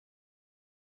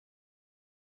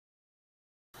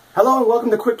Hello and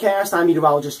welcome to Quickcast. I'm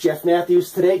meteorologist Jeff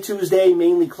Matthews. Today, Tuesday,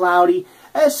 mainly cloudy.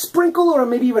 A sprinkle or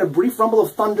maybe even a brief rumble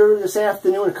of thunder this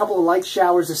afternoon. A couple of light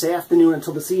showers this afternoon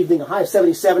until this evening. A high of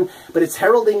 77, but it's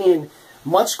heralding in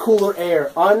much cooler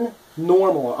air.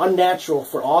 Unnormal or unnatural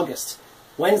for August.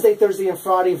 Wednesday, Thursday, and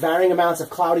Friday, varying amounts of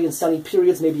cloudy and sunny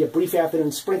periods. Maybe a brief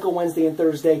afternoon sprinkle Wednesday and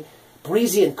Thursday.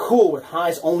 Breezy and cool with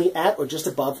highs only at or just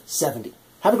above 70.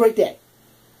 Have a great day.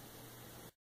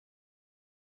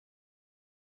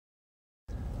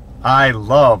 I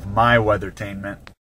love my Weathertainment.